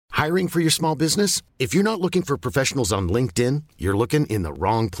Hiring for your small business? If you're not looking for professionals on LinkedIn, you're looking in the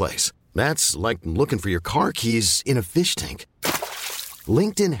wrong place. That's like looking for your car keys in a fish tank.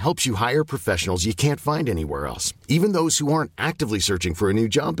 LinkedIn helps you hire professionals you can't find anywhere else, even those who aren't actively searching for a new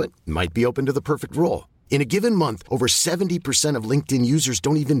job but might be open to the perfect role. In a given month, over 70% of LinkedIn users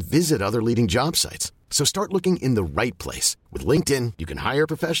don't even visit other leading job sites. So start looking in the right place. With LinkedIn, you can hire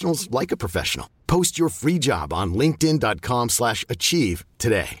professionals like a professional. Post your free job on linkedin.com/achieve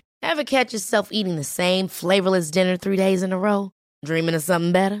today. Ever catch yourself eating the same flavorless dinner 3 days in a row? Dreaming of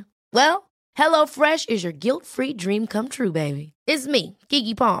something better? Well, HelloFresh is your guilt-free dream come true, baby. It's me,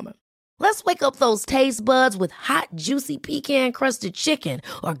 Keke Palmer. Let's wake up those taste buds with hot, juicy pecan-crusted chicken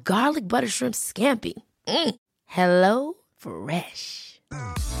or garlic butter shrimp scampi. Hello Fresh.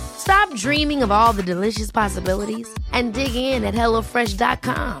 Stop dreaming of all the delicious possibilities and dig in at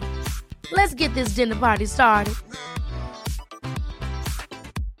HelloFresh.com. Let's get this dinner party started.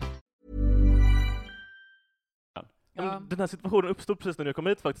 Den här situationen uppstod precis när jag kom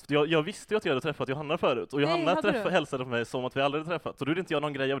hit faktiskt. Jag visste ju att jag hade träffat Johanna förut. Och Johanna hälsade på mig som att vi aldrig hade träffat. Så då gjorde inte jag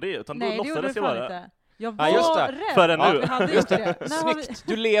någon grej av det. Utan då låtsades jag bara. Inte. Jag var rädd. Förrän nu. Snyggt,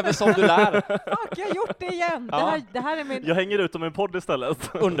 du lever som du lär. Fuck, jag har gjort det igen. Det här är min... Jag hänger ut om en podd istället.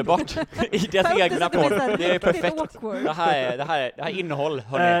 Underbart. I deras egna podd. Det är perfekt. Det här är innehåll,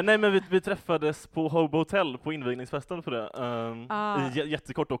 hörni. Nej, men vi träffades på Hobo Hotel på invigningsfesten för det.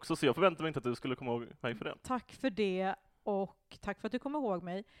 Jättekort också, så jag förväntade mig inte att du skulle komma ihåg mig för det. Tack för det, och tack för att du kommer ihåg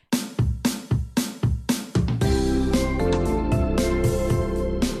mig.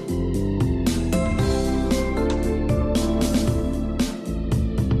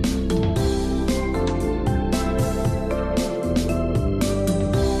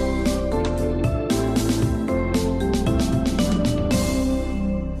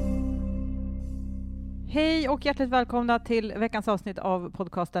 Hej och hjärtligt välkomna till veckans avsnitt av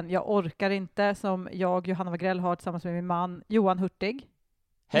podcasten Jag orkar inte, som jag, Johanna Wagrell, har tillsammans med min man Johan Hurtig.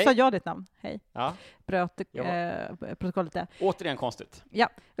 Hej. Sa jag ditt namn? Hej. Ja. Bröt protokollet där. Återigen konstigt. Ja,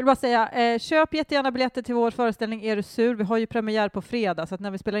 vill bara säga, köp jättegärna biljetter till vår föreställning Är du sur? Vi har ju premiär på fredag, så att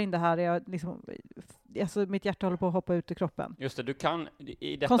när vi spelar in det här är jag liksom, alltså mitt hjärta håller på att hoppa ut ur kroppen. Just det, du kan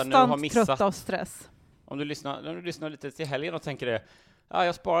i detta konstant nu ha missat. Trött av stress. Om du lyssnar lite till helgen och tänker det,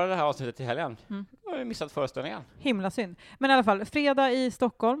 jag sparar det här avsnittet till helgen. Jag har missat föreställningen. Himla synd. Men i alla fall, fredag i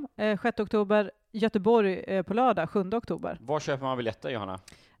Stockholm, 6 oktober, Göteborg på lördag, 7 oktober. Var köper man biljetter, Johanna?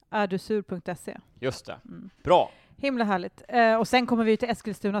 Erdusur.se. Just det. Bra. Himla härligt. Och sen kommer vi till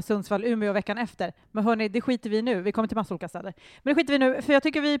Eskilstuna, Sundsvall, Umeå veckan efter. Men hörni, det skiter vi nu. Vi kommer till massa olika städer. Men det skiter vi nu, för jag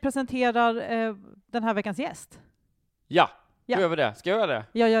tycker vi presenterar den här veckans gäst. Ja, gör vi det. Ska jag göra det?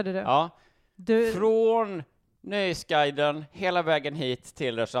 Jag gör det. Ja. Från Nöjesguiden hela vägen hit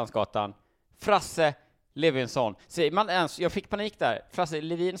till Rörstrandsgatan. Frasse Levinson. Säger man ens, jag fick panik där. Frasse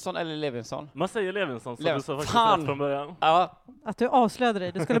Levinson eller Levinson? Man säger Levinson, så du sa faktiskt rätt från början. Ja. Att du avslöjade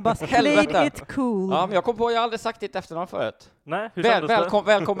dig. Du skulle bara play it cool. Ja, men jag kom på, jag har aldrig sagt ditt efternamn förut. Nej, hur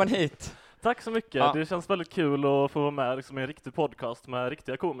välkommen hit. Tack så mycket. Ja. Det känns väldigt kul att få vara med liksom, i en riktig podcast med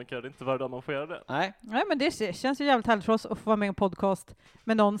riktiga komiker. Det är inte varje dag man får göra det. Nej, men det känns ju jävligt härligt för oss att få vara med i en podcast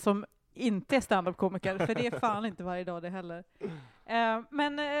med någon som inte är stand-up-komiker, för det är fan inte varje dag det heller.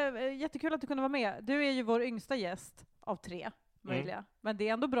 Men jättekul att du kunde vara med. Du är ju vår yngsta gäst av 3 möjliga. Men det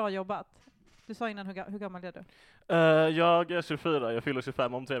är ändå bra jobbat. Du sa innan, hur gammal är du? Jag är 24, jag fyller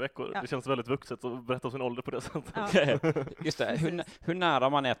 25 om 3 veckor. Ja. Det känns väldigt vuxet att berätta om sin ålder på det sättet. Ja. Just det, hur nära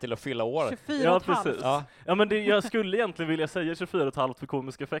man är till att fylla år. 24 och precis. Ja, men jag skulle egentligen vilja säga 24,5 för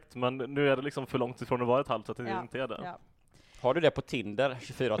komisk effekt, men nu är det liksom för långt ifrån att vara ett halvt så att det inte är det. Ja. Har du det på Tinder,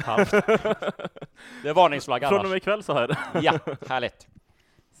 24,5? Det är varningsflagg annars. Från och med ikväll så har jag det. Ja, härligt.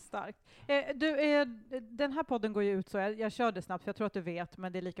 Starkt. Den här podden går ju ut så, jag kör det snabbt för jag tror att du vet,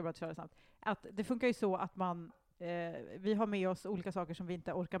 men det är lika bra att köra det snabbt. Att det funkar ju så att vi har med oss olika saker som vi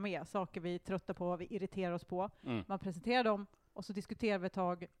inte orkar med. Saker vi är trötta på, vi irriterar oss på. Man presenterar dem och så diskuterar vi ett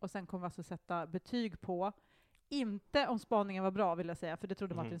tag och sen kommer vi alltså sätta betyg på. Inte om spaningen var bra, vill jag säga, för det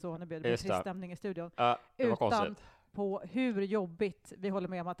trodde Martin Soneby. Det blev trist stämning i studion. Utan på hur jobbigt vi håller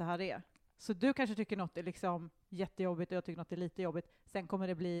med om att det här är. Så du kanske tycker något är liksom jättejobbigt och jag tycker något är lite jobbigt. Sen kommer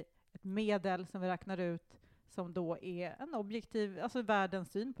det bli ett medel som vi räknar ut som då är en objektiv, alltså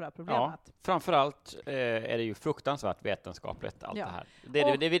världens syn på det här problemet. Ja, framförallt är det ju fruktansvärt vetenskapligt allt det här. Det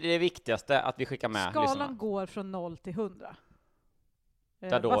är det viktigaste att vi skickar med skalan lyssnarna. Går från 0 till 100.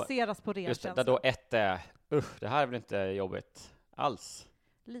 Baseras på ren känsla. Där då 1 är, det här är väl inte jobbigt alls.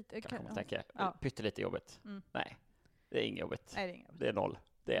 Lite, kan man tänka. Pyttelite jobbigt. Nej, det är inget jobbigt. Nej, det är 0.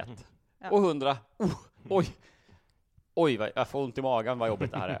 Det är 1. Och 100. Oj, jag får ont i magen vad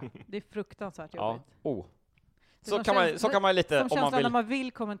jobbigt det här är. Det är fruktansvärt jobbigt. Så kan man lite, som om man vill. När man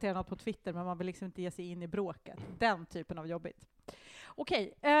vill kommentera något på Twitter, men man vill liksom inte ge sig in i bråket. Den typen av jobbigt.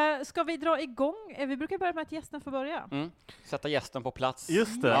 Okej, ska vi dra igång? Vi brukar börja med att gästen får börja. Sätta gästen på plats.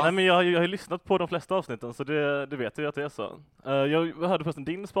 Just det. Ja. Nej, men jag har ju lyssnat på de flesta avsnitten, så det vet jag att det är så. Jag hörde förresten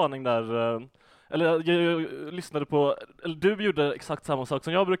din spaning där, eller jag lyssnade på, eller du gjorde exakt samma sak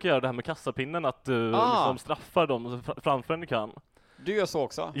som jag brukar göra, det här med kassapinnen, att du liksom straffar dem framför en kan. Du gör så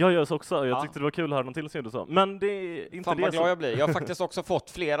också? Jag gör så också. Jag tyckte det var kul att höra någon till som gjorde så. Men det är inte fan det vad glad så. jag blir. Jag har faktiskt också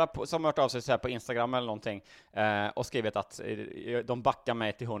fått flera som hört av sig så här på Instagram eller någonting och skrivit att de backar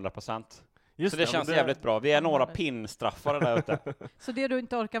mig till 100%. Så det känns jävligt bra. Vi är några pinnstraffare där ute. Så det du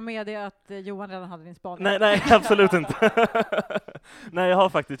inte orkar med är att Johan redan hade din spaning? Nej, absolut inte. Nej, jag har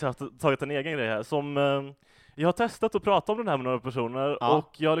faktiskt tagit en egen grej här som... Jag har testat att prata om den här med några personer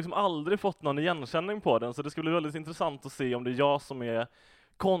och jag har liksom aldrig fått någon igenkänning på den, så det skulle bli väldigt intressant att se om det är jag som är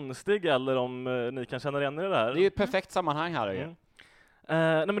konstig eller om ni kan känna igen er i det här. Det är ju ett perfekt sammanhang här.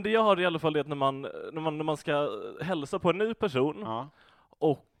 Nej, men det jag har i alla fall är att när man ska hälsa på en ny person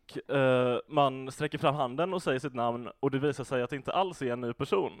och man sträcker fram handen och säger sitt namn och det visar sig att det inte alls är en ny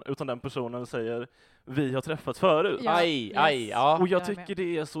person utan den personen säger vi har träffats förut. Ja. Och jag tycker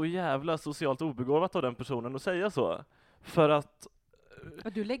det är så jävla socialt obegåvat av den personen att säga så. För att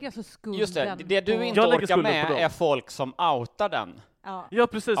du lägger alltså skulden. Just det du inte orkar med är folk som outar den. Ja,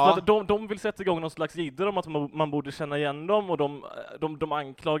 precis. För att de vill sätta igång någon slags jidder om att man borde känna igen dem och de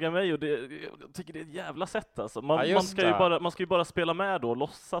anklagar mig och jag tycker det är ett jävla sätt alltså. Man ska ju bara spela med då och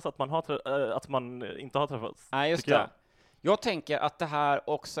låtsas att man inte har träffats. Nej, just det. Jag tänker att det här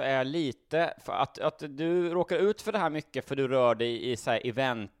också är lite för att du råkar ut för det här mycket för du rör dig i så här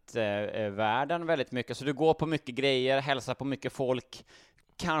eventvärlden väldigt mycket, så du går på mycket grejer, hälsar på mycket folk,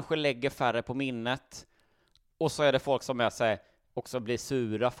 kanske lägger färre på minnet och så är det folk som är så här, också blir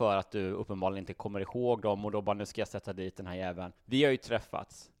sura för att du uppenbarligen inte kommer ihåg dem och då bara nu ska jag sätta dit den här jäveln. Vi har ju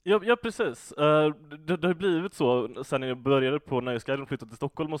träffats. Ja precis. Det har blivit så sen jag började på Nöjesguiden och flyttade till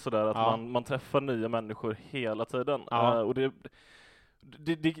Stockholm och sådär att man träffar nya människor hela tiden. Och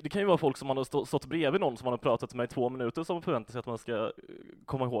det kan ju vara folk som man har stått bredvid någon som man har pratat med i 2 minuter som förväntar sig att man ska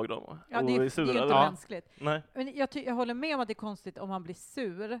komma ihåg dem. Ja, det är inte mänskligt. Nej. Men jag håller med om att det är konstigt om man blir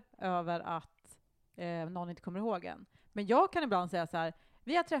sur över att någon inte kommer ihåg en. Men jag kan ibland säga så här,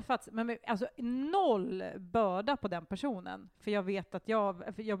 vi har träffats, men alltså 0 börda på den personen. För jag vet att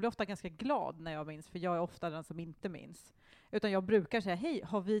jag blir ofta ganska glad när jag minns, för jag är ofta den som inte minns. Utan jag brukar säga, hej,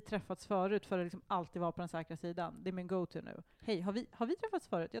 har vi träffats förut? För att liksom alltid vara på den säkra sidan. Det är min go-to nu. Hej, har vi träffats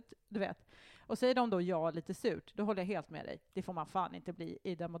förut? Du vet. Och säger de då ja lite surt, då håller jag helt med dig. Det får man fan inte bli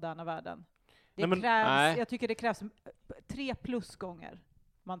i den moderna världen. Jag tycker det krävs 3+ gånger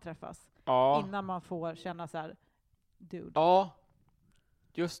man träffas. Innan man får känna så här, dude. Ja,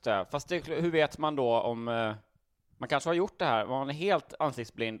 just det. Fast hur vet man då om man kanske har gjort det här, man är helt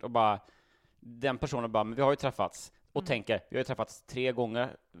ansiktsblind och bara den personen bara, men vi har ju träffats och tänker, vi har ju träffats 3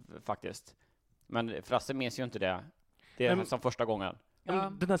 gånger faktiskt. Men Frasse minns ju inte det. Det är som första gången.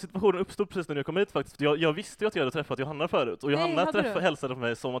 Den här situationen uppstod precis när jag kom hit faktiskt. Jag visste ju att jag hade träffat Johanna förut och Johanna hälsade på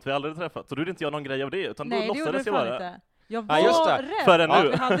mig som att vi aldrig hade träffat. Så då är det inte jag någon grej av det, utan då låtsades jag bara. Inte. Jag var rädd. Förrän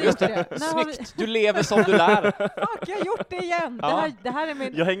nu. Snyggt. Du lever som du lär. Fuck, jag har gjort det igen. Det här är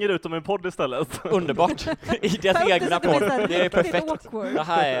min... Jag hänger ut om en podd istället. Underbart. I deras egna podd. Det är perfekt. Det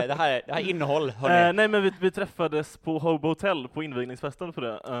här är innehåll, hörni. Nej, men vi träffades på Hobo Hotel på invigningsfesten för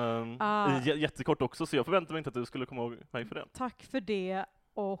det. Jättekort också, så jag förväntade mig inte att du skulle komma ihåg mig för det. Tack för det,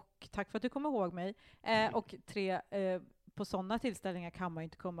 och tack för att du kommer ihåg mig. Och 3, på sådana tillställningar kan man ju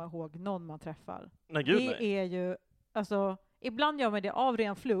inte komma ihåg någon man träffar. Nej, gud, det är ju... Alltså, ibland gör man det av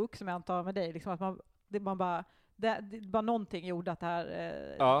ren fluk, som jag antar med dig. Liksom att man bara någonting gjorde att det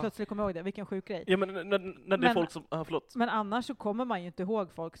här plötsligt kommer ihåg det. Vilken sjuk grej. Ja, men när det är folk som... förlåt. Men annars så kommer man ju inte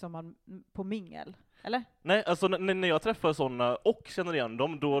ihåg folk som man på mingel. Eller? Nej, alltså när jag träffar sådana och känner igen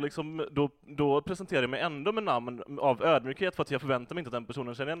dem, då presenterar jag mig ändå med namn av ödmjukhet för att jag förväntar mig inte att den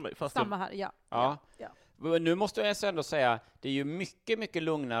personen känner igen mig. Samma här, ja. Nu måste jag ändå säga, det är ju mycket, mycket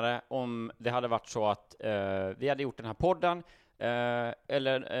lugnare om det hade varit så att vi hade gjort den här podden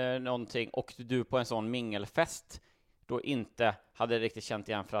eller någonting och du på en sån mingelfest då inte hade riktigt känt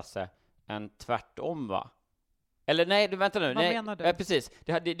igen Frasse än tvärtom, va? Eller nej, vänta nu. Vad menar du? Precis.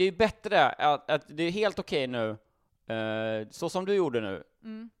 Det är ju bättre att det är helt okej nu så som du gjorde nu.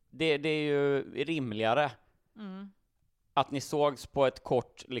 Det är ju rimligare att ni sågs på ett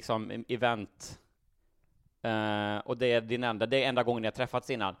kort liksom event. Och det är enda gången ni har träffats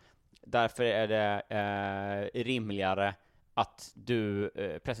innan. Därför är det rimligare att du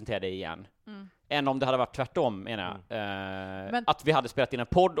presenterar dig igen. Än om det hade varit tvärtom, menar jag. Men att vi hade spelat in en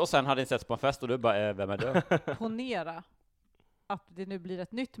podd och sen hade ni setts på en fest och du bara, vem är du? Ponera att det nu blir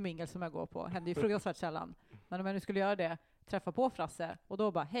ett nytt mingel som jag går på. Händer ju fruktansvärt sällan. Men om jag nu skulle göra det, träffa på Frasse och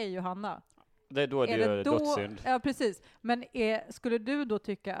då bara, hej Johanna. Då är det ju dödssynd. Ja, precis. Men skulle du då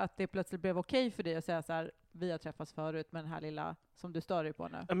tycka att det plötsligt blev okej för dig att säga så här, vi har träffats förut med den här lilla som du stör dig på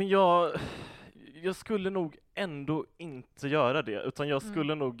nu? Men jag skulle nog ändå inte göra det, utan jag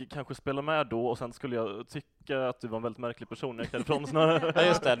skulle nog kanske spela med då och sen skulle jag tycka att du var en väldigt märklig person när jag gick ifrån snarare. Ja,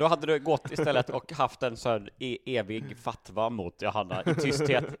 just det. Då hade du gått istället och haft en sån evig fatwa mot Johanna i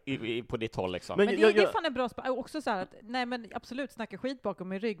tysthet på ditt håll liksom. Men det är fan en bra också så här att, nej men absolut snacka skit bakom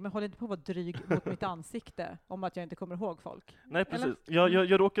min rygg, men håll inte på att vara dryg mot mitt ansikte om att jag inte kommer ihåg folk. Nej, precis.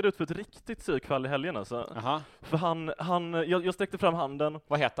 Jag råkade ut för ett riktigt psykfall i helgen alltså. Aha. För jag sträckte fram handen.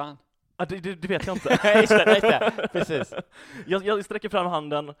 Vad heter han? Det vet jag inte. Just det. Precis. Jag sträcker fram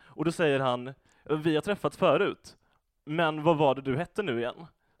handen och då säger han, vi har träffats förut, men vad var det du hette nu igen?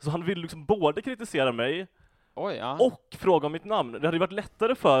 Så han vill liksom både kritisera mig och fråga om mitt namn. Det hade varit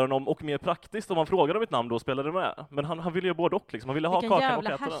lättare för honom och mer praktiskt om han frågade om mitt namn då och spelade med. Men han ville ju både och liksom. Han ville ha kakan och äta den.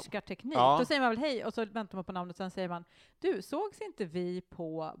 Vilken jävla härskarteknik. Ja. Då säger man väl hej och så väntar man på namnet och sen säger man, du, sågs inte vi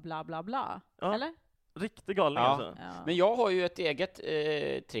på bla bla bla? Ja. Eller? Riktig galning alltså. Ja. Men jag har ju ett eget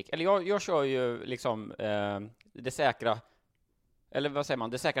trick. Eller jag kör ju liksom det säkra, eller vad säger man,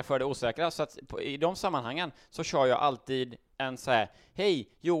 det säkra för det osäkra. Så att i de sammanhangen så kör jag alltid en så här, hej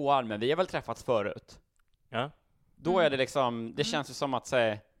Johan, men vi har väl träffats förut. Ja. Då är det liksom, det känns ju som att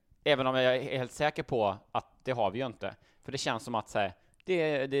säga, även om jag är helt säker på att det har vi ju inte. För det känns som att säga, det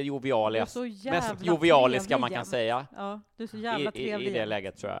är det mest jovialiska man kan säga. Ja, du är så jävla trevlig. I det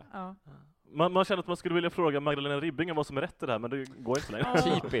läget tror jag. Ja. Man känner att man skulle vilja fråga Magdalena Ribbing vad som är rätt i det här, men det går inte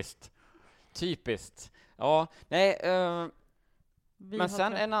längre. Typiskt. Ja, nej. Men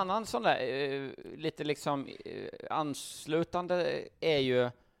sen en annan sån där, lite liksom anslutande är ju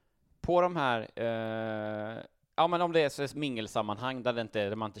på de här, ja men om det är så mingelsammanhang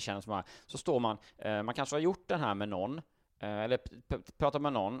där man inte känner så många, så står man, man kanske har gjort den här med någon, eller pratar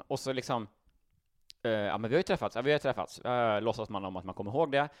med någon, och så liksom, ja men vi har ju träffats, låtsas man om att man kommer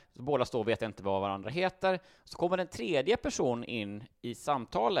ihåg det, så båda står och vet inte vad varandra heter, så kommer en tredje person in i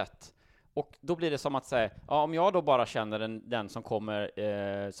samtalet, och då blir det som att säga, ja om jag då bara känner den som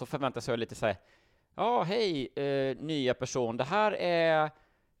kommer, så förväntas jag lite säga, ja hej nya person, det här är,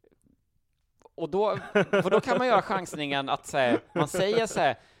 och då kan man göra chansningen att säga, man säger så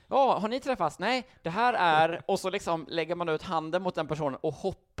här, ja, har ni träffats? Nej, det här är, och så liksom lägger man ut handen mot den personen och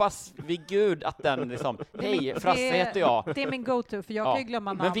hoppas vid Gud att den liksom, hej, Frasse heter jag. Det är min go-to, för jag kan ju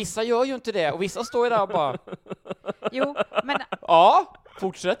glömma namn. Men vissa gör ju inte det, och vissa står ju där och bara, jo, men ja,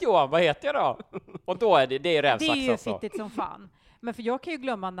 fortsätt Johan, vad heter jag då? Och då är det är rävsax. Det är ju fittigt som fan. Men för jag kan ju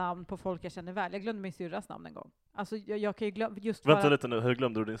glömma namn på folk jag känner väl. Jag glömde min syrras namn en gång. Alltså jag kan ju glömma just Vänta lite nu, hur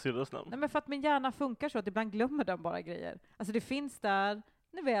glömde du din syrras namn? Nej, men för att min hjärna funkar så att ibland glömmer den bara grejer. Alltså det finns där,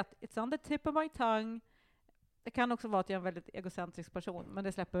 ni vet, it's on the tip of my tongue. Det kan också vara att jag är en väldigt egocentrisk person, men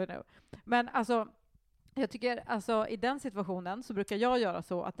det släpper vi nu. Men alltså, jag tycker, alltså i den situationen så brukar jag göra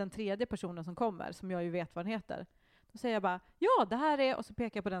så att den tredje personen som kommer, som jag ju vet vad den heter, då säger jag bara, ja det här är, och så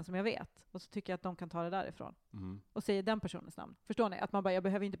pekar jag på den som jag vet. Och så tycker jag att de kan ta det därifrån. Och säger den personens namn. Förstår ni? Att man bara, jag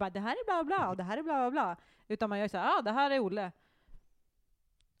behöver inte bara, det här är bla bla och det här är bla bla bla. Utan man gör så här, det här är Olle.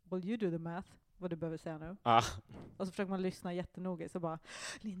 Will you do the math? Vad du behöver säga nu. Och så försöker man lyssna jättenoga, så bara,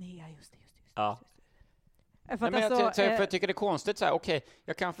 Linnea, just det. För jag tycker det är konstigt så här, okej,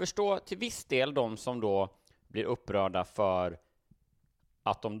 jag kan förstå till viss del de som då blir upprörda för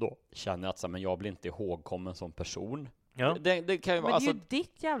att de då känner att så, men jag blir inte ihågkommen som person. Ja. Det kan ju vara, men det är ju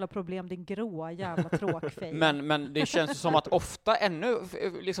ditt jävla problem, din gråa jävla tråkfej. men det känns som att ofta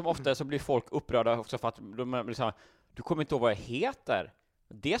så blir folk upprörda också för att de liksom, du kommer inte ihåg vad jag heter.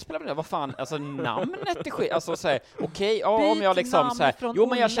 Det spelar väl vad fan, alltså namnet är skit, alltså säg okej, ja, om jag liksom så här, jo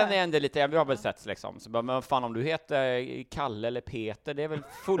men jag känner igen det lite, vi har väl sett liksom, så bara, men fan om du heter Kalle eller Peter, det är väl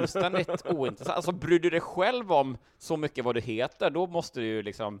fullständigt ointressant. Alltså bryr du dig själv om så mycket vad du heter, då måste du ju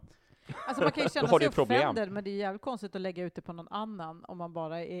liksom, alltså man kan ju känna sig offended, men det är jävligt konstigt att lägga ut det på någon annan om man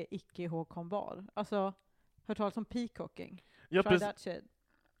bara är icke ihågkombar. Alltså, hört talas om peacocking. Ja, try that shit,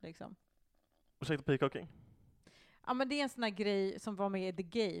 liksom. Ursäkta, peacocking? Ja, men det är en sån här grej som var med i The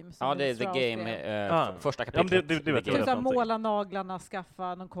Game. Ja, det är The Game, första kapitlet. Ja, det vet jag. Typ måla naglarna,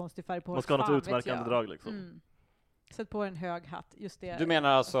 skaffa någon konstig färg på. Man ska ha något utmärkande drag liksom. Sätt på en hög hatt, just det. Du menar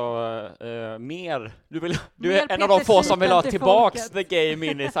alltså mer, du är en av de få som vill ha tillbaks The Game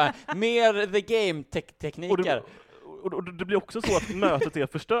in i så här, mer The Game-tekniker. och det blir också så att mötet är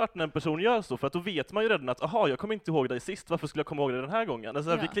förstört när en person gör så, för att då vet man ju redan att jag kommer inte ihåg dig sist, varför skulle jag komma ihåg dig den här gången?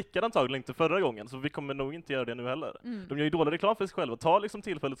 Alltså, vi klickade antagligen inte förra gången, så vi kommer nog inte göra det nu heller. De gör ju dålig reklam för sig själva. Ta liksom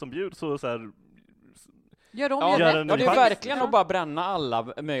tillfället som bjud, så här. Det är verkligen att bara bränna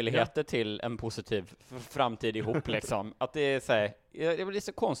alla möjligheter till en positiv framtid ihop liksom. Att det är så här, det blir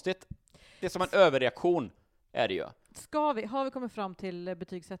så konstigt. Det är som en överreaktion är det ju. Har vi kommit fram till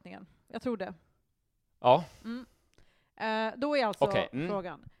betygssättningen? Jag tror det. Ja. Då är alltså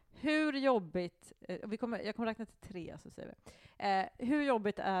frågan, hur jobbigt, jag kommer räkna till 3, så säger vi. Hur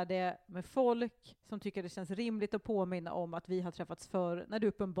jobbigt är det med folk som tycker det känns rimligt att påminna om att vi har träffats förr, när du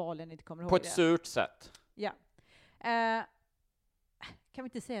uppenbarligen inte kommer ihåg det? På ett surt sätt. Ja. Kan vi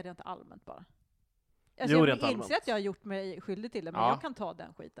inte säga det inte allmänt bara? Alltså, jag inser allmänt att jag har gjort mig skyldig till det, men jag kan ta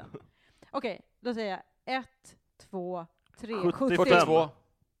den skiten. Okej, då säger jag 1, 2, 3, 42.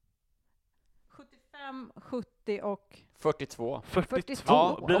 75, 70 och 42. 42.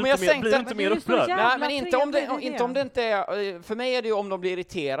 Ja, blir det inte mer upprörd? Nej, men inte om det inte är, för mig är det ju om de blir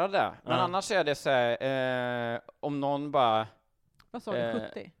irriterade. Men annars är det så här, om någon bara... Vad sa du,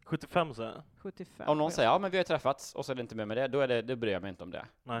 70? 75 så här. 75. Om någon säger, men vi har träffats, och så är det inte med det, då bryr jag mig inte om det.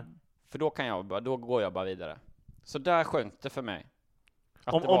 Nej. För då går jag bara vidare. Så där sjönk det för mig.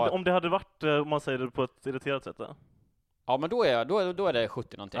 Om det hade varit, om man säger det på ett irriterat sätt då? Ja, men då är det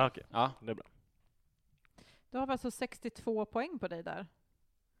 70 någonting. Okay. Ja, det är bra. Du har alltså 62 poäng på dig där.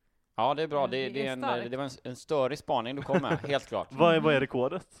 Ja, det är bra. Det var en större spaning du kom med, helt klart. Vad är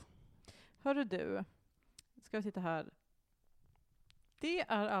rekordet? Hörru du, ska vi sitta här. Det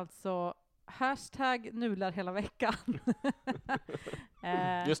är alltså #nular hela veckan.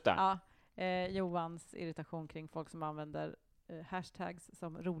 Just det. Ja, Johans irritation kring folk som använder hashtags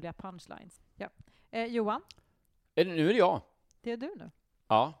som roliga punchlines. Ja. Johan? Nu är det jag. Det är du nu.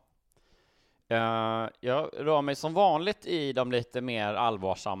 Ja. Jag rör mig som vanligt i de lite mer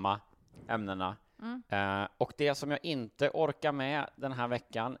allvarsamma ämnena. Och det som jag inte orkar med den här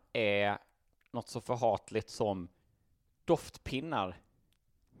veckan är något så förhatligt som doftpinnar.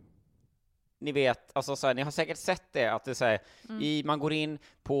 Ni vet, alltså så här, ni har säkert sett det, att det så här, man går in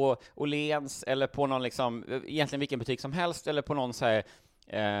på Åhléns eller på någon liksom, egentligen vilken butik som helst, eller på någon så här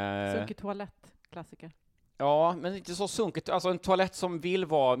sunkig toalett, klassiker. Ja, men inte så sunkigt, alltså en toalett som vill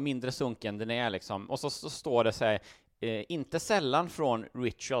vara mindre sunken den är liksom, och så står det så här, inte sällan från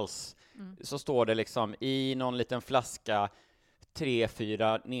Rituals, så står det liksom i någon liten flaska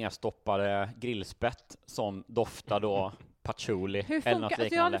 3-4 nedstoppade grillspett som doftar då patchouli eller något liknande.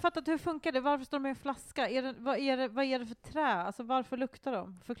 Alltså jag har aldrig fattat hur funkar det. Varför står de i en flaska? Vad är det för trä? Alltså varför luktar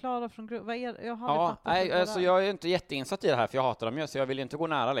de? Förklara från vad är det? Jag har aldrig fattat. Alltså jag är inte jätteinsatt i det här, för jag hatar dem ju, så jag vill inte gå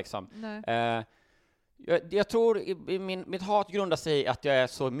nära liksom. Jag tror mitt hat grundar sig i att jag är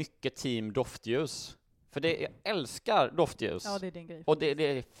så mycket team doftljus. För jag älskar doftljus. Ja, det är din grej. Och det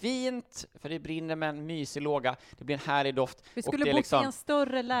är fint, för det brinner med en mysig låga. Det blir en härlig doft. Vi skulle bo liksom i en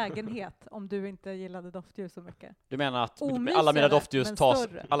större lägenhet om du inte gillade doftljus så mycket. Du menar att alla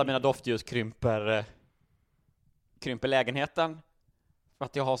mina doftljus krymper lägenheten? För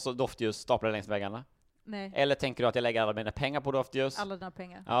att jag har så doftljus staplade längs väggarna? Nej. Eller tänker du att jag lägger alla mina pengar på doftljus? Alla dina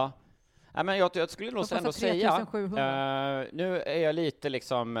pengar. Ja. Ja, men jag skulle nog ändå säga, nu är jag lite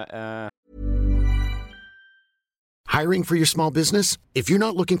liksom... Hiring for your small business? If you're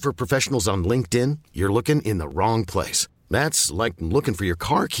not looking for professionals on LinkedIn, you're looking in the wrong place. That's like looking for your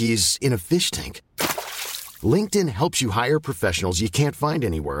car keys in a fish tank. LinkedIn helps you hire professionals you can't find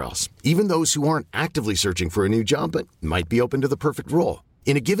anywhere else, even those who aren't actively searching for a new job but might be open to the perfect role.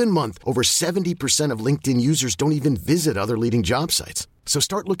 In a given month, over 70% of LinkedIn users don't even visit other leading job sites. So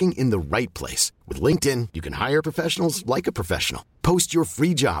start looking in the right place. With LinkedIn, you can hire professionals like a professional. Post your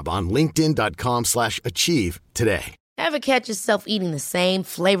free job on linkedin.com/achieve today. Ever catch yourself eating the same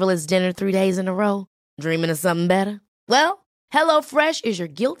flavorless dinner 3 days in a row? Dreaming of something better? Well, HelloFresh is your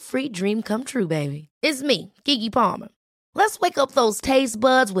guilt-free dream come true, baby. It's me, Keke Palmer. Let's wake up those taste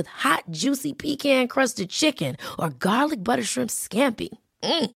buds with hot, juicy pecan-crusted chicken or garlic butter shrimp scampi.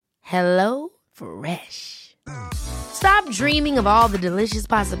 Hello Fresh. Stop dreaming of all the delicious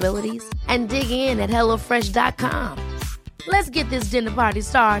possibilities and dig in at HelloFresh.com. Let's get this dinner party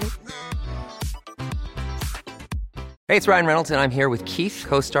started. Hey, it's Ryan Reynolds, and I'm here with Keith,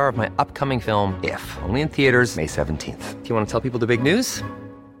 co-star of my upcoming film, If, only in theaters May 17th. Do you want to tell people the big news?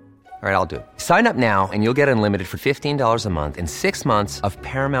 All right, I'll do it. Sign up now and you'll get unlimited for $15 a month and 6 months of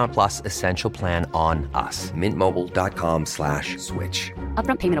Paramount Plus Essential Plan on us. MintMobile.com/switch.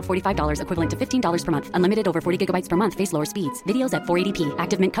 Upfront payment of $45 equivalent to $15 per month. Unlimited over 40 gigabytes per month. Face lower speeds. Videos at 480p.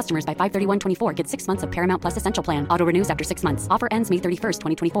 Active Mint customers by 531.24 get 6 months of Paramount Plus Essential Plan. Auto renews after 6 months. Offer ends May 31st,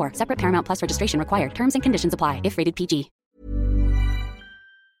 2024. Separate Paramount Plus registration required. Terms and conditions apply if rated PG.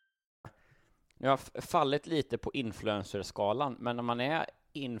 Jag har fallit lite på influencerskalan, men när man är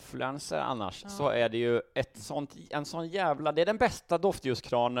influencer annars så är det ju en sån jävla, det är den bästa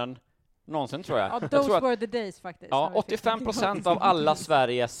doftljuskranen någonsin, tror jag. Ja, jag those tror att, were the days faktiskt. ja, 85% av alla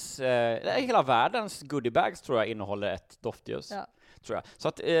Sveriges, hela världens goodiebags tror jag innehåller ett doftljus. Ja. Tror jag. Så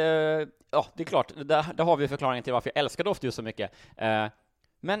att, ja, det är klart, där har vi förklaringen till varför jag älskar doftljus så mycket.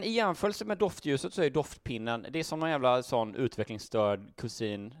 Men i jämförelse med doftljuset så är doftpinnen, det är som någon jävla sån utvecklingsstörd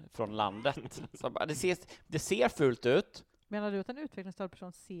kusin från landet. Så det ser fult ut. Menar du att en utvecklingsstörd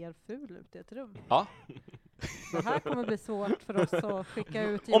person ser ful ut i ett rum? Ja. Det här kommer bli svårt för oss att skicka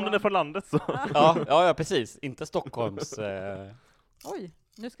ut. Om den är från landet så. Ja, precis. Inte Stockholms... Oj,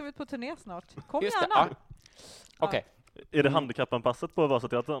 nu ska vi på turné snart. Kom Just gärna! Ja. Okej. Är det handikappanpasset på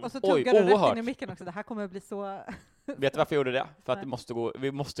Vasateatern? Och så tuggar du rätt oerhört. in i micken också. Det här kommer bli så... Vet du varför jag gjorde det? För att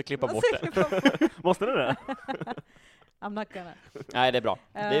vi måste klippa bort det. Måste ni det? I'm not gonna. Nej, det är bra.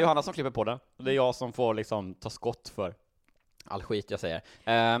 Det är Johanna som klipper på det. Det är jag som får liksom ta skott för all skit jag säger.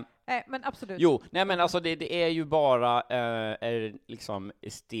 Nej, men absolut. Jo, nej men alltså det är ju bara liksom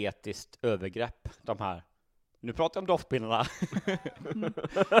estetiskt övergrepp, de här. Nu pratar jag om doftpinnarna.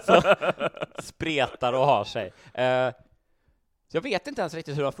 Så spretar och har sig. Så jag vet inte ens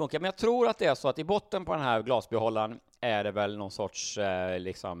riktigt hur det funkar, men jag tror att det är så att i botten på den här glasbehållaren är det väl någon sorts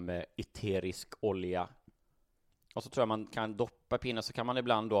liksom eterisk olja. Och så tror jag man kan doppa pinnen, så kan man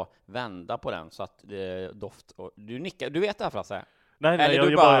ibland då vända på den så att det doft. Och du nickar, du vet det här, Frasse? Nej, jag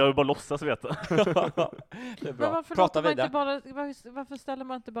vill bara låtsas veta. Det är bra. Men varför, prata man inte vidare. varför ställer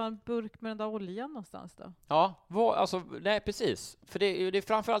man inte bara en burk med den där oljan någonstans då? Ja, alltså, nej precis. För det är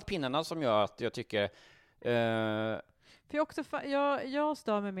framförallt pinnarna som gör att jag tycker... För jag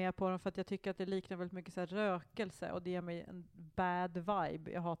stör mig mer på dem för att jag tycker att det liknar väldigt mycket så här rökelse, och det ger mig en bad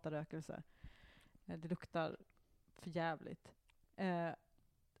vibe. Jag hatar rökelse. Det luktar för jävligt.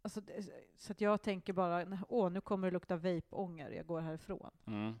 Alltså, så att jag tänker bara, nu kommer det lukta vape-ånger, jag går härifrån.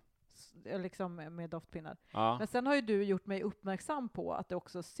 Liksom med doftpinnar. Ja. Men sen har ju du gjort mig uppmärksam på att det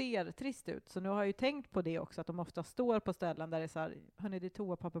också ser trist ut. Så nu har jag ju tänkt på det också, att de ofta står på ställen där det är så här, hörni, det är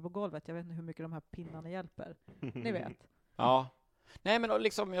toapapper på golvet. Jag vet inte hur mycket de här pinnarna hjälper. Ni vet. Ja. Nej, men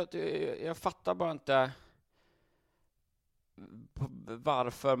liksom, jag fattar bara inte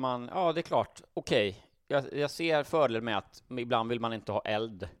varför man... Ja, det är klart. Okej. Jag ser fördel med att ibland vill man inte ha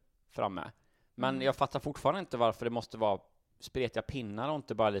eld framme. Men jag fattar fortfarande inte varför det måste vara spretiga pinnar och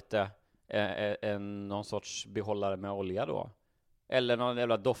inte bara lite någon sorts behållare med olja då. Eller någon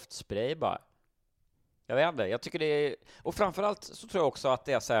jävla doftspray bara. Jag vet inte. Jag tycker det är... Och framförallt så tror jag också att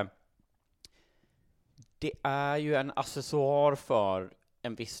det är så här... Det är ju en accessoar för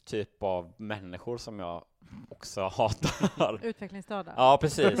en viss typ av människor som jag också hatar. Utvecklingsstörda. Ja,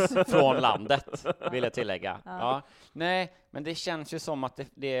 precis. Från landet, vill jag tillägga. Ja. Ja. Nej, men det känns ju som att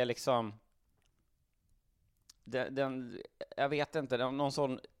det är liksom... jag vet inte, någon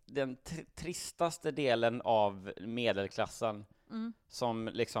sån... Den tristaste delen av medelklassen som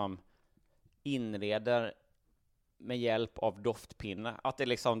liksom inreder med hjälp av doftpinne. Att det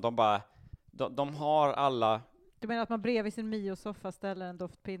liksom, de har alla... Du menar att man bredvid sin Mio-soffa ställer en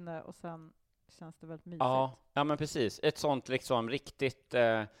doftpinne och sen känns det väldigt mysigt? Ja, men precis. Ett sånt liksom riktigt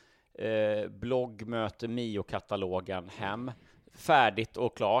blogg möter Mio-katalogen hem. Färdigt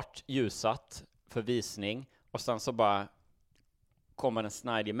och klart, ljusat för visning. Och sen så bara kommer den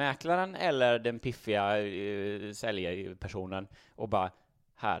snajdige mäklaren eller den piffiga säljpersonen och bara,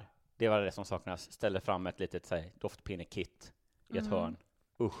 här, det var det som saknas. Ställer fram ett litet doftpinnekit i ett hörn.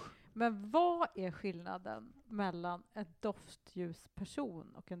 Usch. Men vad är skillnaden mellan en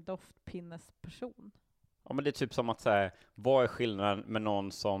doftljusperson och en doftpinnesperson? Ja, men det är typ som att säga, vad är skillnaden med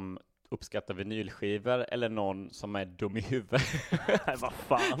någon som uppskattar vinylskivor eller någon som är dum i huvudet? Nej, vad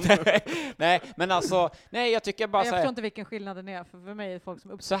fan. nej, men alltså, nej, jag tycker bara jag förstår inte vilken skillnaden är, för mig är det folk som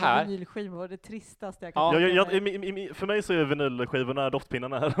så uppskattar här. vinylskivor det tristaste jag kan för mig så är vinylskivorna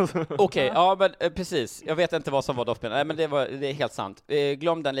doftpinnarna här. Okej, ja, men precis. Jag vet inte vad som var doftpinnen. Nej, men det är helt sant.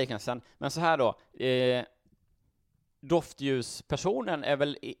 Glöm den liknelsen. Men så här då, doftljuspersonen är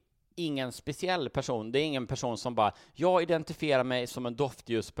väl ingen speciell person. Det är ingen person som bara, jag identifierar mig som en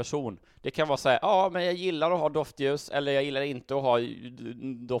doftljusperson. Det kan vara så här, ja, men jag gillar att ha doftljus, eller jag gillar inte att ha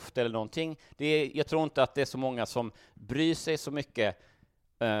doft eller någonting. Jag tror inte att det är så många som bryr sig så mycket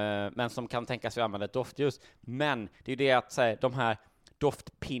men som kan tänka sig att använda ett doftljus. Men det är ju det att så här, de här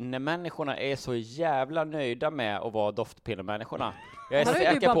doftpinnemänniskorna är så jävla nöjda med att vara doftpinnemänniskorna. Jag är Har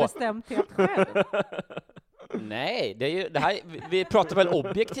säker du bara på... bestämt helt själv? Nej, det är ju det här, vi pratar väl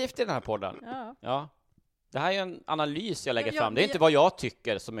objektivt i den här podden. Ja. Det här är ju en analys jag lägger fram. Det är inte vad jag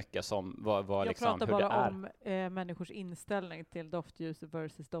tycker så mycket som vad liksom, hur det är. Jag pratar bara om människors inställning till doftljus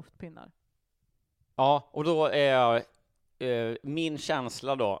versus doftpinnar. Ja, och då är jag, min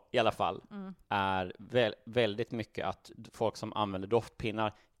känsla då i alla fall är väldigt mycket att folk som använder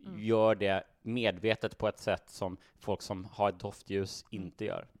doftpinnar gör det medvetet på ett sätt som folk som har ett doftljus inte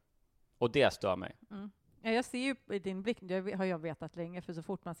gör. Och det stör mig. Ja, jag ser ju i din blick, det har jag vetat länge, för så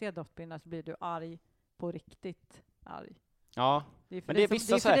fort man ser doftpinnar så blir du arg, på riktigt arg. Ja, det är för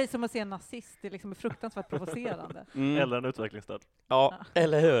dig som att se en nazist, det är liksom fruktansvärt provocerande. Eller en utvecklingsstöd. Ja,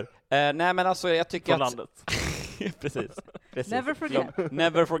 eller hur? Nej, men alltså jag tycker från att... landet. Precis. Never forget.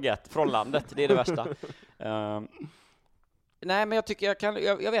 Never forget. Från landet, det är det värsta. Nej, men jag tycker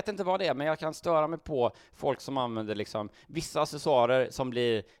jag vet inte vad det är, men jag kan störa mig på folk som använder liksom vissa accessoarer som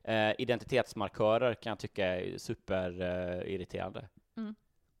blir identitetsmarkörer, kan jag tycka är superirriterande.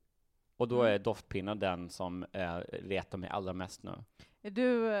 Och då är doftpinnar den som retar mig allra mest nu. Är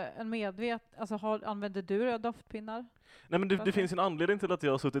du en använder du doftpinnar? Nej, men det finns en anledning till att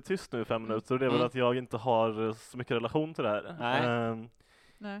jag har suttit tyst nu i 5 minuter, och det är väl att jag inte har så mycket relation till det här.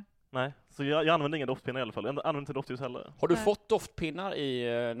 Nej. Så jag använder inga doftpinnar i alla fall. Jag använder inte doftljus heller. Har du fått doftpinnar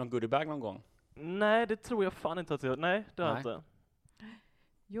i någon goodiebag någon gång? Nej, det tror jag fan inte att jag... Nej, det har jag inte.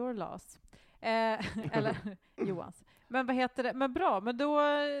 Your loss. Eller Johans. Men vad heter det? Men bra, men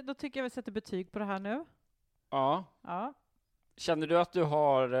då tycker jag vi sätter betyg på det här nu. Ja. Känner du att du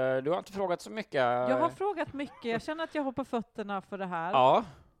har inte frågat så mycket? Jag har frågat mycket. Jag känner att jag har på fötterna för det här. Ja.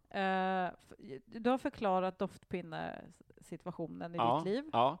 Du har förklarat doftpinnesituationen i ditt liv.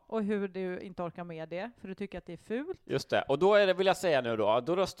 Ja. Och hur du inte orkar med det, för du tycker att det är fult. Just det. Och då vill jag säga nu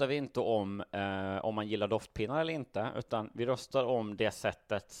då röstar vi inte om man gillar doftpinnar eller inte, utan vi röstar om det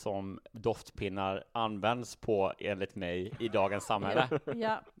sättet som doftpinnar används på, enligt mig, i dagens samhälle.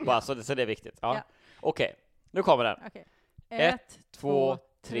 Bara så det är viktigt. Ja. Okej, nu kommer den. 1, 2,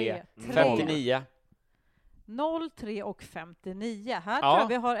 3, 59. 0, 3 och 59. Här tror jag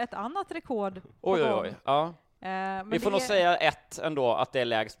vi har ett annat rekord. Oj. Ja. Vi får nog säga 1 ändå, att det är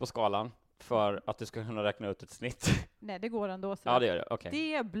lägst på skalan, för att du ska kunna räkna ut ett snitt. Nej, det går ändå. Så ja, det gör det. Okay.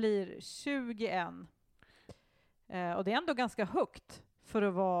 Det blir 21. Och det är ändå ganska högt för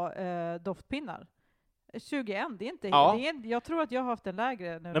att vara doftpinnar. 21, det är inte... Ja. Jag tror att jag har haft en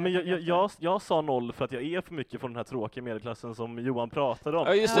lägre nu. Nej, men jag sa 0 för att jag är för mycket från den här tråkiga medelklassen som Johan pratade om.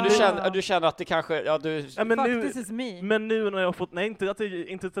 Ja, just det. Du känner att det kanske... Ja, du... Faktiskt is me. Men nu när jag har fått... Nej, inte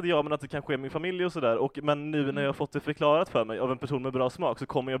att jag, men att det kanske är min familj och sådär. Men nu när jag har fått det förklarat för mig av en person med bra smak, så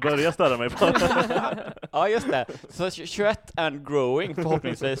kommer jag börja störa mig på det. Ja, just det. Så 21 and growing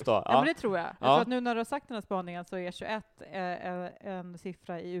förhoppningsvis då. Ja, men det tror jag. Jag tror att nu när du har sagt den här spaningen så är 21 en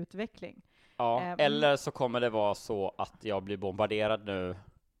siffra i utveckling. Ja, eller så kommer det vara så att jag blir bombarderad nu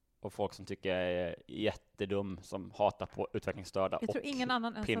av folk som tycker jag är jättedum, som hatar på utvecklingsstörda och jag tror ingen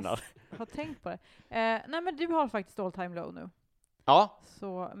annan pinnar. Har tänkt på det. Nej, men du har faktiskt all time low nu. Ja.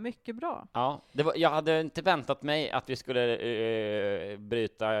 Så mycket bra. Ja, jag hade inte väntat mig att vi skulle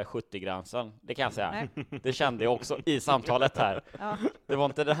bryta 70-gränsen. Det kan jag säga. Nej. Det kände jag också i samtalet här. Ja. Det var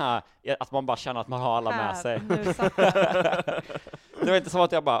inte det här att man bara känner att man har alla med sig. Det var inte som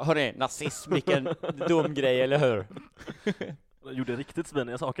att jag bara, hörni, nazism, vilken dum grej, eller hur? Jag gjorde riktigt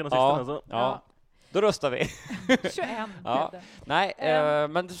sviniga saker nazisten alltså. Ja. Då röstar vi. 21. Ja. Nej,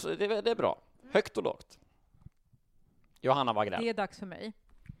 men det är bra. Högt och lågt. Johanna Wagrell. Det är dags för mig.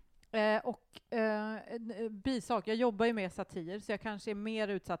 Bisak, jag jobbar ju med satir, så jag kanske är mer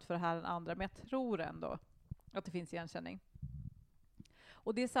utsatt för det här än andra, men jag tror ändå att det finns igenkänning.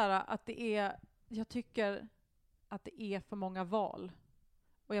 Och det är så här att jag tycker att det är för många val.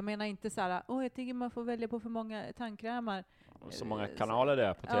 Och jag menar inte så här, jag tycker man får välja på för många tandkrämar. Så många kanaler det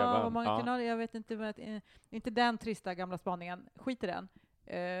är på TV. Ja, många kanaler, jag vet inte, inte den trista gamla spaningen, skit i den.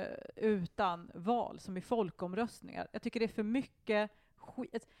 Utan val som i folkomröstningar. Jag tycker det är för mycket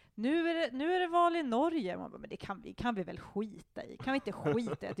skit. Nu är det val i Norge. Man bara, men det kan vi väl skita i. Kan vi inte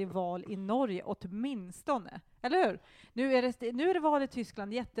skita i att det är val i Norge åtminstone? Eller hur? Nu är det val i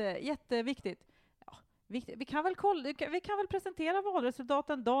Tyskland, jätteviktigt. Ja, viktigt. Vi kan väl presentera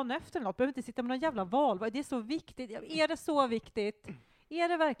valresultaten dagen efter något. Behöver inte sitta med någon jävla val. Det är så viktigt. Är det så viktigt? Är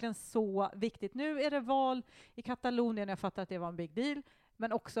det verkligen så viktigt? Nu är det val i Katalonien. Jag fattar att det var en big deal.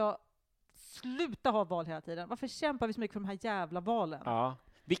 Men också sluta ha val hela tiden. Varför kämpar vi så mycket för de här jävla valen? Ja.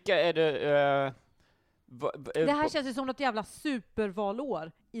 Vilka är det... Det här känns ju som något jävla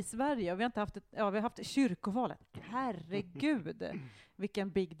supervalår i Sverige. Vi har inte haft vi har haft kyrkovalet. Herregud, vilken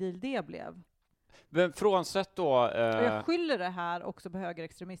big deal det blev. Men frånsett då... Och jag skyller det här också på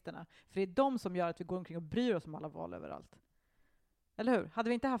högerextremisterna. För det är de som gör att vi går omkring och bryr oss om alla val överallt. Eller hur? Hade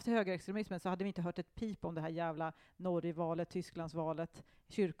vi inte haft högerextremismen så hade vi inte hört ett pip om det här jävla Norgevalet, Tysklandsvalet,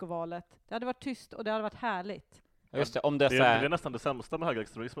 kyrkovalet. Det hade varit tyst och det hade varit härligt. Just det, om det är nästan det sämsta med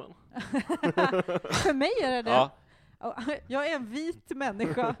högerextremismen. För mig är det det. Ja. Jag är en vit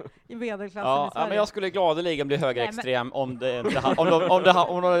människa i medelklassen i Sverige. Ja, men jag skulle gladeligen bli högerextrem om de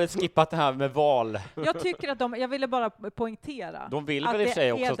hade skippat det här med val. Jag tycker att jag ville bara poängtera. De vill väl i och för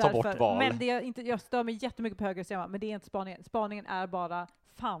sig också ta bort val. Men det är inte, jag stör mig jättemycket på högerextrema, men det är inte spaningen. Spaningen är bara,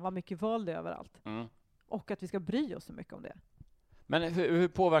 fan vad mycket val det är överallt. Mm. Och att vi ska bry oss så mycket om det. Men hur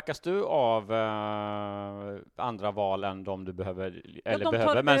påverkas du av andra val än de du behöver? Eller de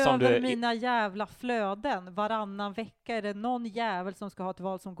behöver, tar men som över mina jävla flöden. Varannan vecka är det någon jävel som ska ha ett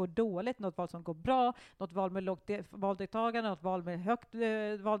val som går dåligt, något val som går bra, något val med lågt valdeltagande, något val med högt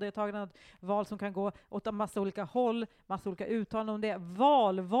valdeltagande, något val som kan gå åt en massa olika håll, massa olika uttalanden om det.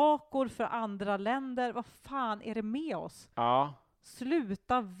 Valvakor för andra länder. Vad fan är det med oss? Ja.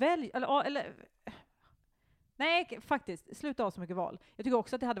 Sluta välja. Eller nej, faktiskt. Sluta ha så mycket val. Jag tycker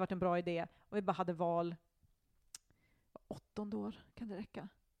också att det hade varit en bra idé om vi bara hade val 8:e år. Kan det räcka?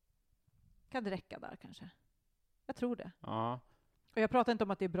 Kan det räcka där kanske? Jag tror det. Ja. Och jag pratar inte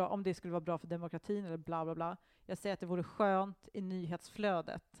om att det är bra, om det skulle vara bra för demokratin eller bla bla bla. Jag säger att det vore skönt i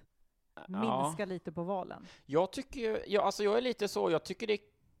nyhetsflödet. Minska lite på valen. Jag tycker jag är lite så, jag tycker det är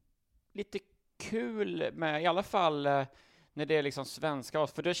lite kul med, i alla fall när det är liksom svenska,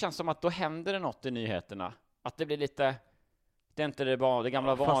 för det känns som att då händer det något i nyheterna. Att det blir lite, det är inte det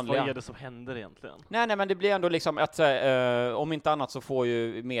gamla vanliga. Fast vad är det som händer egentligen? Nej, men det blir ändå liksom att om inte annat så får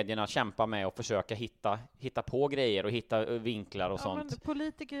ju medierna kämpa med och försöka hitta på grejer och hitta vinklar och sånt. Men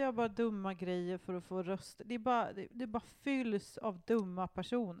politiker gör bara dumma grejer för att få röst. Det bara fylls av dumma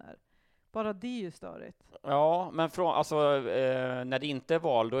personer. Bara det är ju störigt. Ja, men när det inte är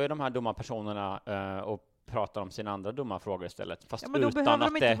val, då är de här dumma personerna och pratar om sina andra dumma frågor istället. Fast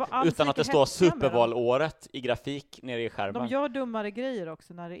utan att det står supervalåret i grafik nere i skärmen. De gör dummare grejer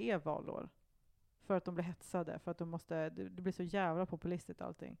också när det är valår. För att de blir hetsade. För att det blir så jävla populistiskt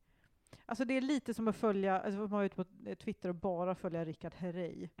allting. Alltså det är lite som att följa, alltså man är ute på Twitter och bara följa Rickard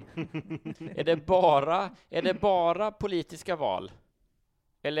Herrey. Är det bara politiska val?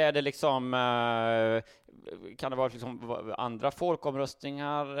 Eller är det liksom, kan det vara liksom andra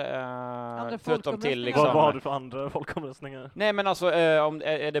folkomröstningar? Förutom till liksom, vad har du för andra folkomröstningar? Nej, men alltså,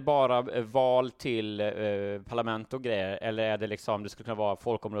 är det bara val till parlament och grejer? Eller är det liksom, det skulle kunna vara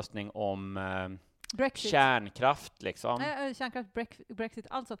folkomröstning om kärnkraft liksom? Kärnkraft, Brexit,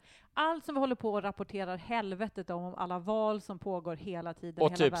 allt som vi håller på och rapporterar helvetet om alla val som pågår hela tiden.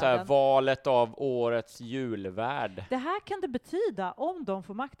 Och hela typ världen. Så här, valet av årets julvärd. Det här kan det betyda om de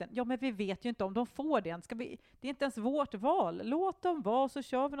får makten. Ja, men vi vet ju inte om de får det. Det är inte ens vårt val. Låt dem vara, så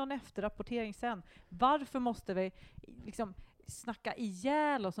kör vi någon efterrapportering sen. Varför måste vi liksom snacka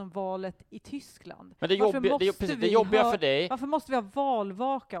ihjäl oss om valet i Tyskland? Men det jobbiga för dig. Varför måste vi ha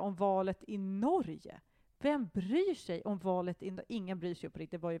valvaka om valet i Norge? Vem bryr sig om valet i Norge? Ingen bryr sig på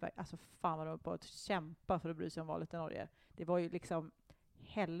riktigt. Det var ju, alltså fan vad de var på att kämpa för att bry sig om valet i Norge. Det var ju liksom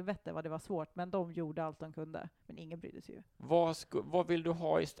helvete vad det var svårt, men de gjorde allt de kunde. Men ingen brydde sig ju. Vad vill du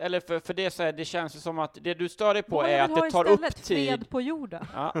ha istället? Eller för det så här, det känns ju som att det du stör dig på är att det tar upp tid. Fred på jorden.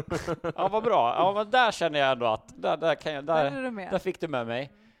 Ja, vad bra. Ja, men där känner jag ändå att där fick du med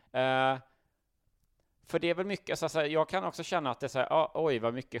mig. För det är väl mycket, så här, jag kan också känna att det är så här, oj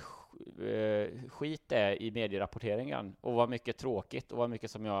vad mycket skit det är i medierapporteringen och vad mycket tråkigt och vad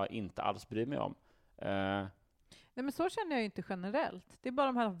mycket som jag inte alls bryr mig om. Nej, men så känner jag ju inte generellt. Det är bara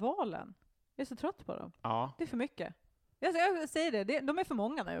de här valen. Jag är så trött på dem. Ja. Det är för mycket. Jag säger det, de är för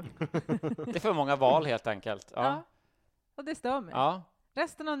många nu. Det är för många val helt enkelt. Ja. Och det stör mig. Ja.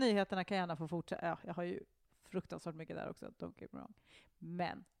 Resten av nyheterna kan gärna få fortsätta. Ja, jag har ju fruktansvärt mycket där också.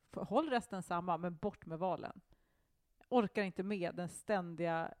 Men håll resten samma, men bort med valen. Orkar inte med den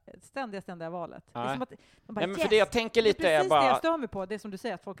ständiga valet. Det är som att de bara, men för det jag tänker lite är bara... det jag stör mig på. Det är som du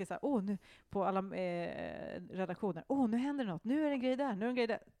säger, att folk är så här, nu på alla redaktioner. Nu händer det något. Nu är det en grej där. Nu är det en grej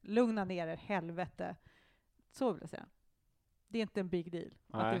där. Lugna ner er, helvete. Så vill jag säga. Det är inte en big deal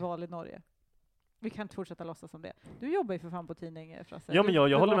att det är val i Norge. Vi kan inte fortsätta låtsas som det. Du jobbar ju för fan på tidning, Frasse. Ja, men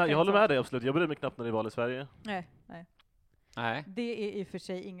jag håller med dig absolut. Jag bryr mig knappt när det är val i Sverige. Nej. Det är i och för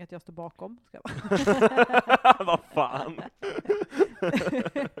sig inget jag står bakom. Vad fan?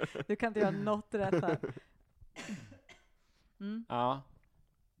 Du kan inte göra något rätt här. Ja.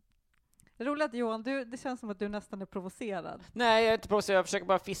 Det är roligt att Johan, det känns som att du nästan är provocerad. Nej, jag är inte provocerad. Jag försöker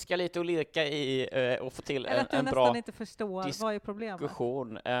bara fiska lite och lirka i och få till eller att du en nästan bra inte förstår vad är problemet.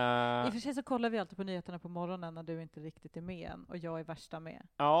 diskussion. I och för sig så kollar vi alltid på nyheterna på morgonen när du inte riktigt är med än, och jag är värsta med.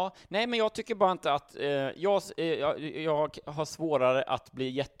 Ja, nej, men jag tycker bara inte att jag har svårare att bli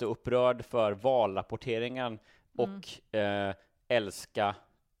jätteupprörd för valrapporteringen och älska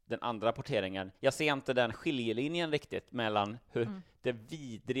den andra rapporteringen. Jag ser inte den skiljelinjen riktigt mellan hur det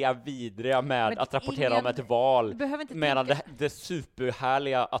vidriga med att rapportera om ett val medan det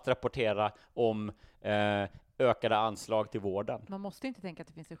superhärliga att rapportera om ökade anslag till vården. Man måste inte tänka att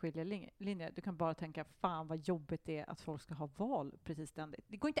det finns en skiljelinje. Du kan bara tänka, fan vad jobbigt det är att folk ska ha val precis ständigt.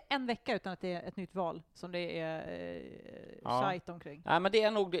 Det går inte en vecka utan att det är ett nytt val som det är shit omkring. Nej, men det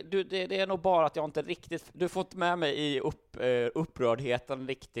är nog bara att jag inte riktigt... Du får inte med mig i upprördheten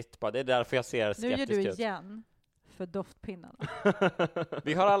riktigt. Det är därför jag ser skeptisk ut. Nu gör du igen för doftpinnarna.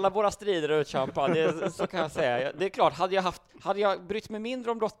 Vi har alla våra strider att utkämpa, så kan jag säga. Det är klart, hade jag brytt mig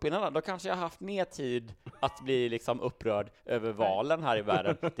mindre om doftpinnarna, då kanske jag haft mer tid att bli liksom upprörd över valen här i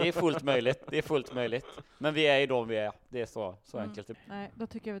världen. Det är fullt möjligt. Men vi är ju de vi är. Det är så enkelt. Nej, då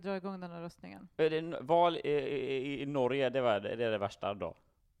tycker jag vi drar igång den här röstningen. Val i Norge, det är det värsta då.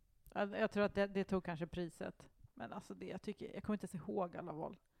 Jag tror att det tog kanske priset. Men alltså jag kommer inte ens ihåg alla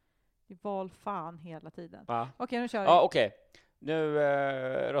val. Det är val fan hela tiden. Okej, nu kör vi. Ja, okej. Nu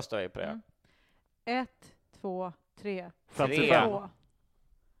röstar vi på det. 1, 2, 3, 55.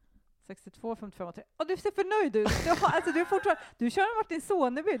 62, 55 och 3. Du ser förnöjd ut. Du kör en Martin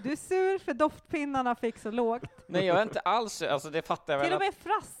Soneby. Du är sur för doftpinnarna fick så lågt. Nej, jag är inte alls. Alltså, det fattar jag väl. Till och med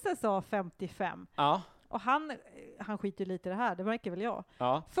Frasse sa 55. Ja. Och han skiter lite i det här. Det märker väl jag.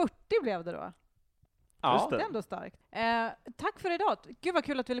 Ja. 40 blev det då. Ja, det är ändå starkt. Tack för idag. Gud vad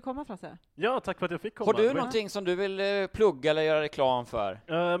kul att du ville komma, Frasse. Ja, tack för att jag fick komma. Har du någonting som du vill plugga eller göra reklam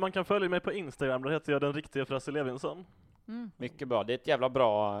för? Man kan följa mig på Instagram, där heter jag den riktiga Frasse Levinson. Mycket bra, det är ett jävla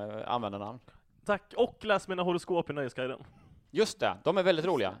bra användarnamn. Tack, och läs mina horoskop i Nöjesguiden. Just det, de är väldigt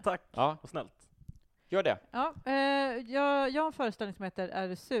roliga. Tack, och snällt. Gör det. Ja, jag har en föreställning som heter Är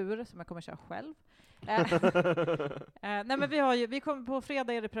du sur? Som jag kommer köra själv. Nej, men vi kommer på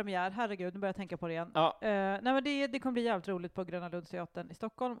fredag är det premiär. Herregud, nu börjar jag tänka på det igen. Ja. Nej, men det kommer bli jävligt roligt på Gröna Lundsteatern i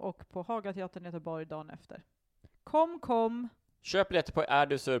Stockholm och på Hagateatern i Göteborg dagen efter. Kom. Köp biljetter på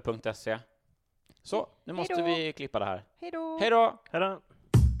erdusur.se. Så, nu måste vi klippa det här. Hej då. Hej då. Hej då.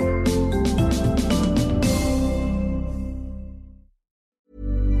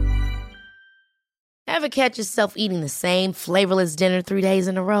 Ever catch yourself eating the same flavorless dinner 3 days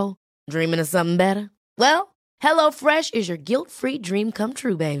in a row? Dreaming of something better? Well, HelloFresh is your guilt-free dream come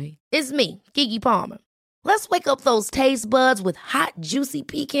true, baby. It's me, Keke Palmer. Let's wake up those taste buds with hot, juicy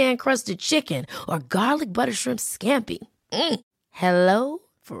pecan-crusted chicken or garlic butter shrimp scampi. Hello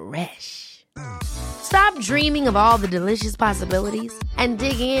Fresh. Stop dreaming of all the delicious possibilities and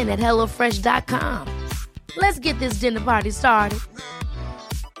dig in at HelloFresh.com. Let's get this dinner party started.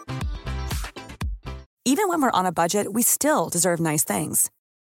 Even when we're on a budget, we still deserve nice things.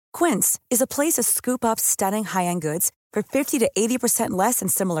 Quince is a place to scoop up stunning high-end goods for 50 to 80% less than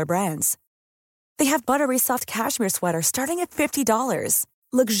similar brands. They have buttery soft cashmere sweaters starting at $50,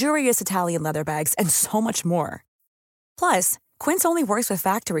 luxurious Italian leather bags, and so much more. Plus, Quince only works with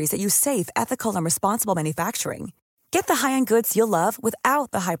factories that use safe, ethical, and responsible manufacturing. Get the high-end goods you'll love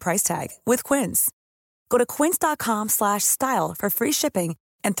without the high price tag with Quince. Go to quince.com/style for free shipping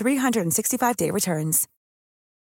and 365-day returns.